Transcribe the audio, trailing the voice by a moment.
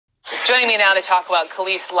Joining me now to talk about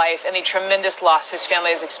Kalief's life and the tremendous loss his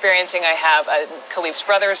family is experiencing, I have Kalief's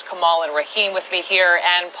brothers, Kamal and Raheem, with me here,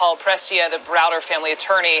 and Paul Prestia, the Browder family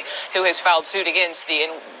attorney, who has filed suit against the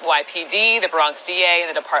NYPD, the Bronx DA, and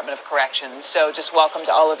the Department of Corrections. So just welcome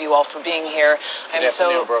to all of you all for being here. I'm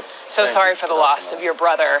so sorry for the loss of your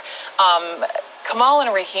brother. Kamal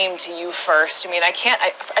and Raheem, to you first. I mean, I can't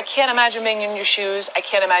imagine being in your shoes. I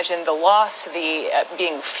can't imagine the loss, the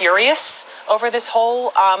being furious over this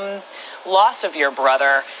whole loss of your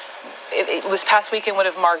brother. This past weekend would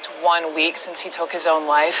have marked 1 week since he took his own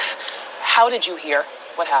life. How did you hear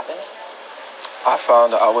what happened? I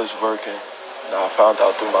found out I was working. And I found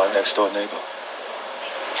out through my next door neighbor.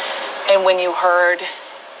 And when you heard,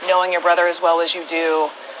 knowing your brother as well as you do,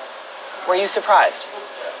 were you surprised?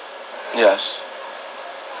 Yes.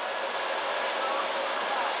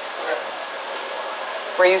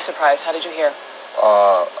 Were you surprised? How did you hear?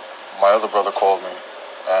 My other brother called me,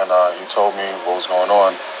 and he told me what was going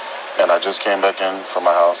on, and I just came back in from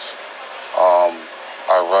my house.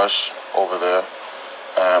 I rushed over there,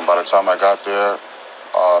 and by the time I got there,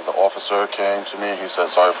 the officer came to me. He said,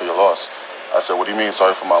 "Sorry for your loss." I said, "What do you mean,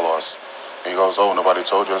 sorry for my loss?" He goes, "Oh, nobody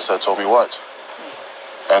told you." I said, "Told me what?"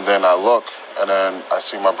 And then I look, and then I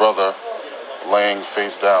see my brother laying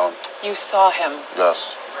face down. You saw him?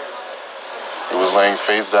 Yes. He was laying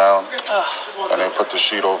face down, Ugh. and they put the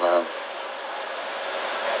sheet over him.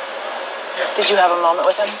 Did you have a moment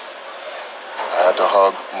with him? I had to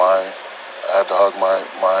hug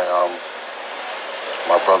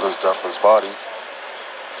my brother's deathless body.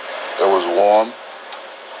 It was warm,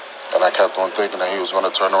 and I kept on thinking that he was going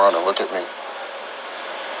to turn around and look at me,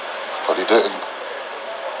 but he didn't.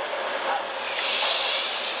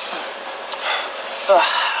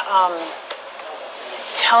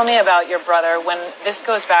 Tell me about your brother. When this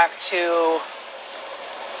goes back to,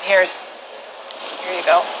 here you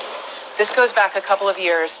go. This goes back a couple of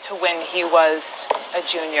years to when he was a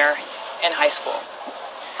junior in high school.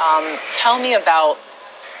 Tell me about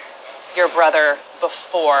your brother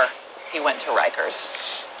before he went to Rikers.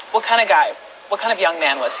 What kind of guy? What kind of young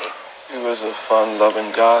man was he? He was a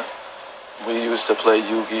fun-loving guy. We used to play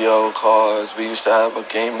Yu-Gi-Oh cards. We used to have a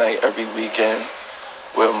game night every weekend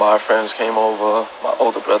where my friends came over, my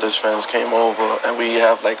older brother's friends came over, and we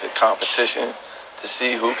have like a competition to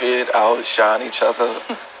see who could outshine each other.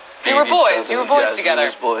 You were boys. You were boys together. We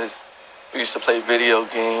was boys. We used to play video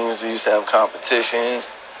games. We used to have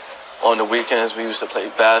competitions. On the weekends, we used to play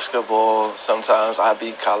basketball. Sometimes I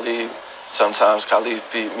beat Kalief. Sometimes Kalief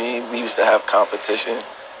beat me. We used to have competition,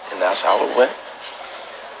 and that's how it went.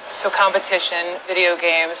 So competition, video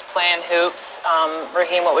games, playing hoops.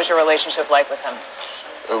 Raheem, what was your relationship like with him?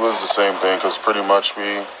 It was the same thing, because pretty much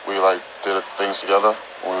we like did things together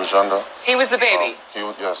when we was younger. He was the baby?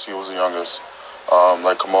 Yes, he was the youngest.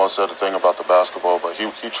 Like Kamal said, the thing about the basketball, but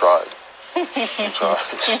he tried. He tried.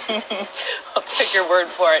 I'll take your word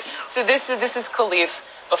for it. So this is Kalief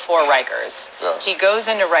before Rikers. Yes. He goes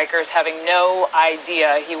into Rikers having no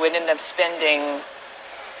idea he would end up spending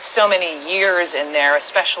so many years in there,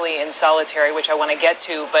 especially in solitary, which I want to get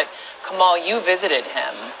to. But Kamal, you visited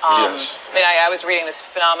him. Yes. I mean, I was reading this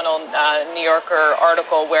phenomenal New Yorker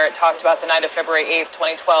article where it talked about the night of February 8th,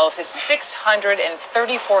 2012, his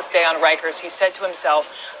 634th day on Rikers. He said to himself,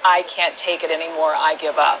 "I can't take it anymore. I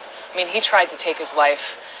give up." I mean, he tried to take his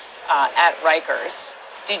life at Rikers.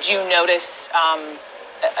 Did you notice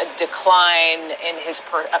a decline in his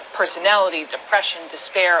personality, depression,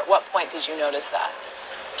 despair? At what point did you notice that?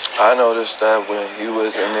 I noticed that when he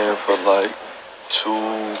was in there for like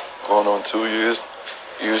going on 2 years,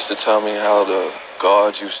 he used to tell me how the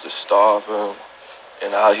guards used to starve him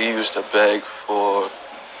and how he used to beg for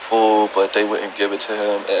food, but they wouldn't give it to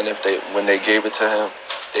him. And when they gave it to him,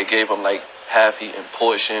 they gave him like half-eaten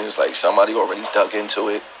portions, like somebody already dug into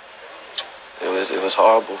it. It was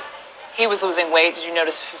horrible. He was losing weight. Did you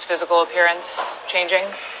notice his physical appearance changing?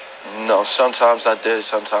 No, sometimes I did,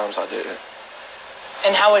 sometimes I didn't.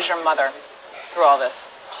 And how was your mother through all this?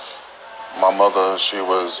 My mother, she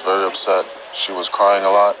was very upset. She was crying a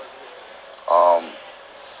lot.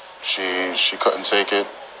 She couldn't take it.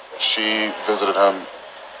 She visited him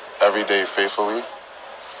every day faithfully.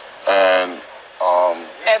 And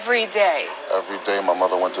every day? Every day my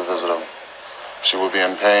mother went to visit him. She would be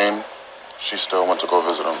in pain. She still went to go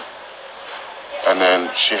visit him. And then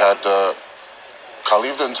she had to...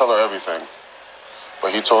 Kalief didn't tell her everything,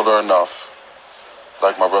 but he told her enough.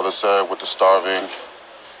 Like my brother said, with the starving,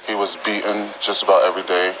 he was beaten just about every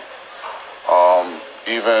day.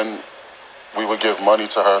 Even we would give money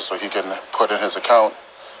to her so he can put in his account,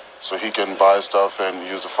 so he can buy stuff and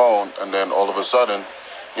use the phone. And then all of a sudden,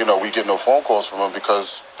 we get no phone calls from him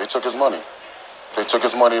because they took his money. They took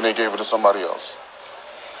his money and they gave it to somebody else.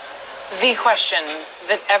 The question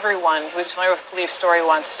that everyone who is familiar with Kalief's story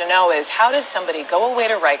wants to know is, how does somebody go away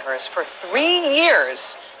to Rikers for 3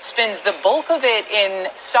 years, spends the bulk of it in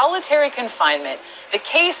solitary confinement, the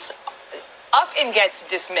case up and gets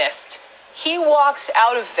dismissed, he walks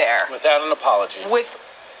out of there without an apology, with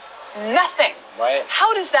nothing. Right?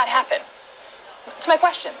 How does that happen? That's my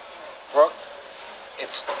question. Brooke,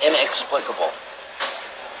 it's inexplicable.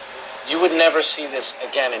 You would never see this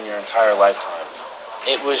again in your entire lifetime.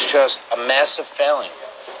 It was just a massive failing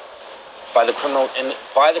by the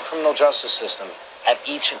criminal justice system at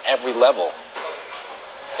each and every level.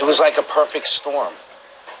 It was like a perfect storm,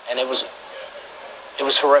 and it was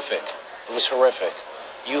horrific. It was horrific.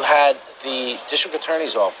 You had the district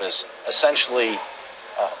attorney's office essentially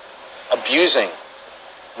abusing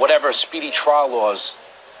whatever speedy trial laws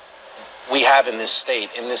we have in this state,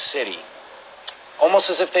 in this city, almost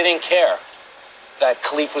as if they didn't care that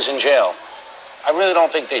Kalief was in jail. I really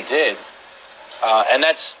don't think they did. And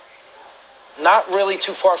that's not really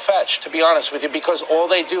too far-fetched, to be honest with you, because all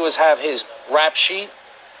they do is have his rap sheet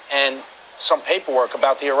and some paperwork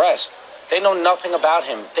about the arrest. They know nothing about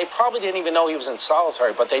him. They probably didn't even know he was in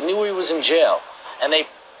solitary, but they knew he was in jail. And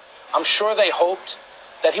I'm sure they hoped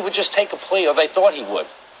that he would just take a plea, or they thought he would.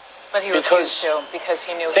 But he refused to, because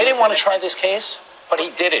he knew they didn't want to try this case, but he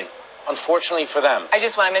didn't, unfortunately for them. I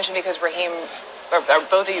just want to mention, because Raheem, or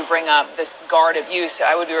both of you bring up this guard abuse,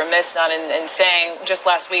 I would be remiss not in saying, just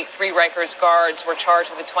last week, 3 Rikers guards were charged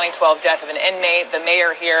with the 2012 death of an inmate. The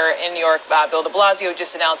mayor here in New York, Bill de Blasio,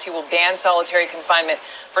 just announced he will ban solitary confinement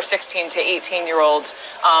for 16 to 18-year-olds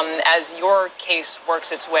as your case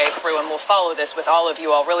works its way through, and we'll follow this with all of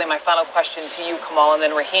you all. Really, my final question to you, Kamal, and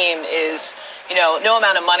then Raheem, is, no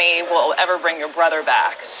amount of money will ever bring your brother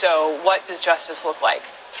back. So what does justice look like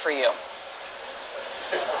for you?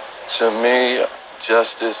 To me,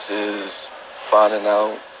 justice is finding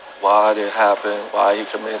out why it happened, why he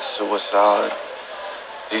committed suicide.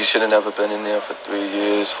 He should have never been in there for 3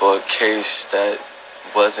 years for a case that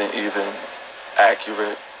wasn't even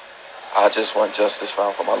accurate. I just want justice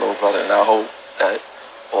found for my little brother, and I hope that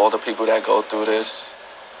all the people that go through this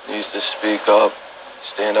needs to speak up,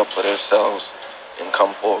 stand up for themselves, and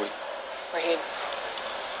come forward. Raheem.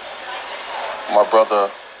 My brother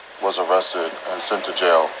was arrested and sent to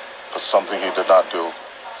jail for something he did not do.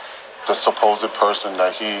 The supposed person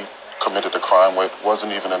that he committed the crime with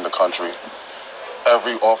wasn't even in the country.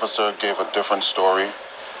 Every officer gave a different story.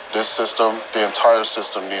 This system, the entire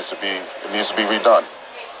system needs to be redone.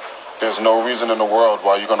 There's no reason in the world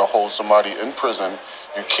why you're going to hold somebody in prison.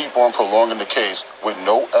 You keep on prolonging the case with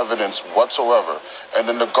no evidence whatsoever. And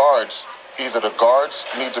then the guards, either the guards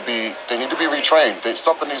need to be retrained.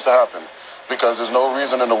 Something needs to happen. Because there's no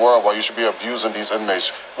reason in the world why you should be abusing these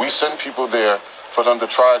inmates. We send people there for them to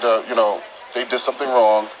try to, they did something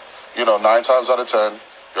wrong. 9 times out of 10,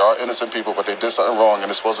 there are innocent people, but they did something wrong, and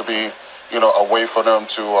it's supposed to be, a way for them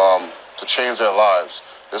to change their lives.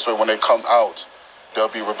 This way, when they come out, they'll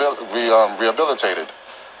be rehabilitated.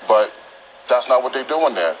 But that's not what they're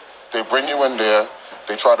doing there. They bring you in there,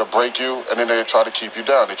 they try to break you, and then they try to keep you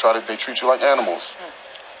down. They treat you like animals.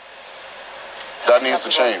 That needs to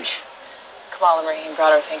change. Kamal and Kalief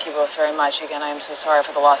Browder, thank you both very much. Again, I am so sorry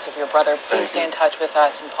for the loss of your brother. Please stay in touch with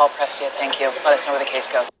us. And Paul Prestia, thank you. Let us know where the case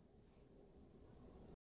goes.